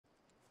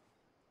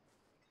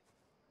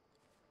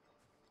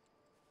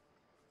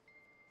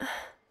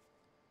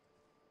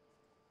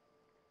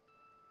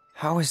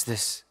How is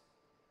this?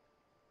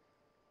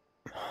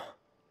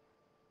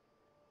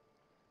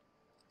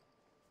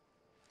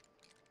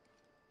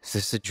 Is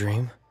this a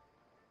dream?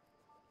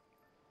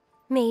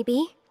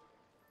 Maybe.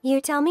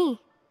 You tell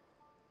me.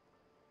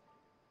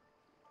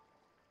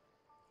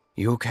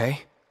 You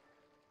okay?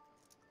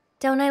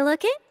 Don't I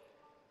look it?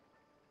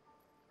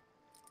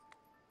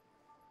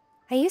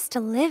 I used to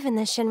live in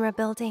the Shinra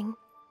building,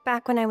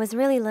 back when I was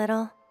really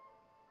little.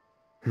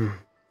 Your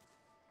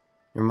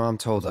mom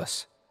told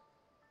us.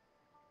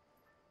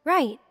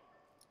 Right.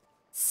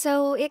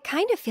 So it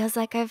kind of feels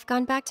like I've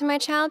gone back to my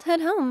childhood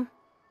home,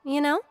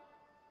 you know?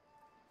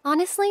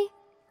 Honestly,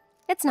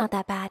 it's not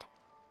that bad.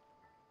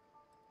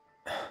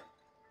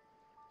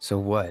 So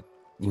what?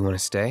 You want to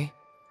stay?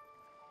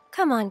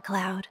 Come on,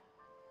 Cloud.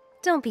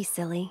 Don't be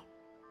silly.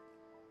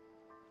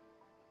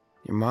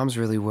 Your mom's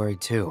really worried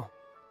too.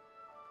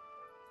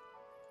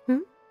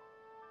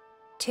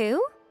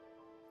 Two?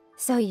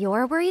 So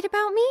you're worried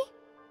about me?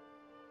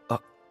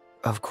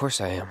 Of course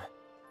I am.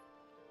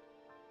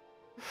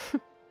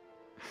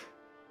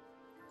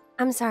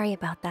 I'm sorry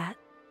about that.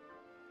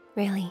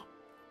 Really.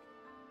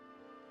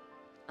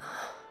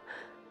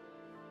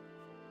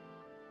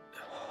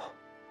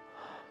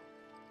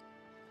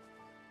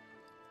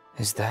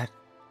 Is that...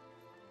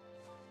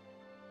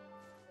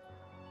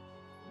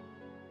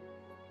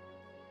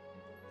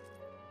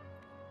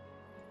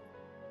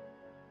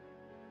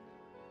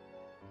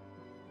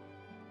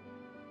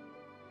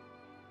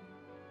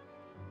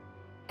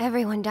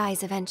 Everyone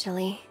dies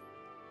eventually.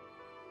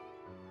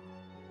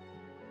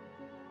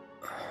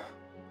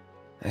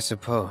 I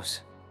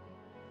suppose.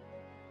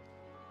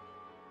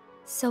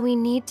 So we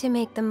need to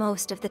make the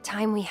most of the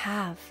time we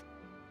have.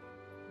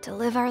 To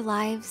live our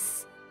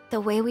lives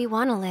the way we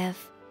want to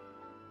live.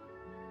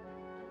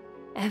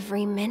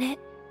 Every minute,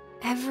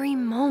 every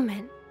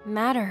moment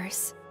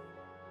matters.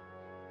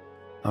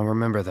 I'll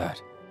remember that.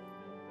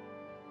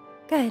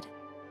 Good.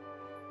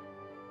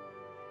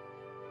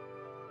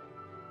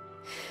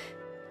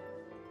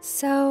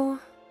 So...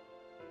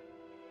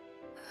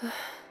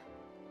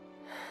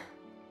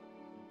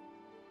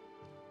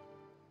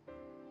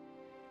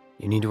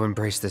 You need to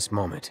embrace this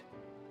moment.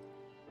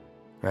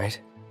 Right?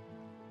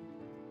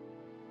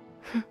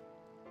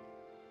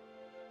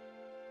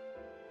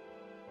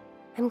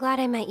 I'm glad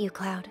I met you,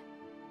 Cloud.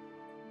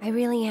 I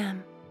really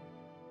am.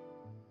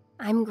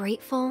 I'm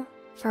grateful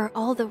for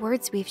all the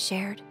words we've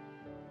shared,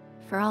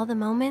 for all the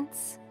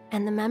moments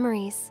and the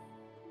memories.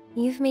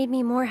 You've made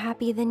me more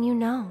happy than you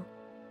know.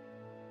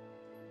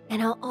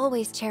 And I'll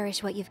always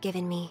cherish what you've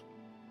given me.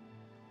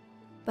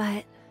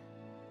 But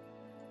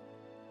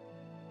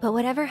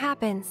whatever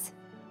happens,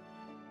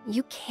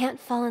 you can't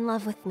fall in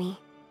love with me.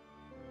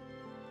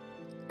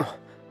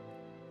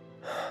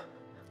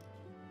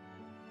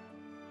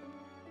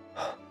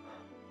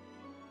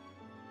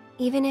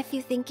 Even if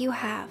you think you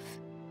have,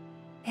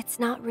 it's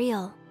not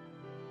real.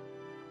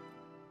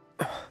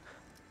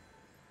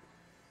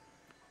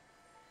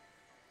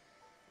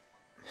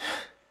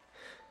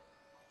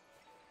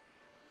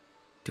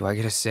 Do I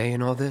get a say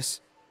in all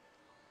this?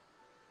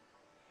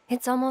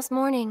 It's almost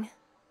morning.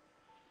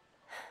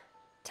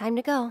 Time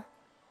to go.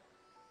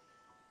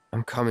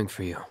 I'm coming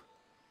for you.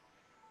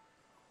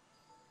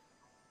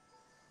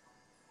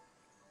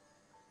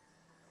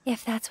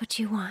 If that's what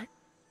you want.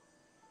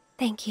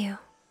 Thank you.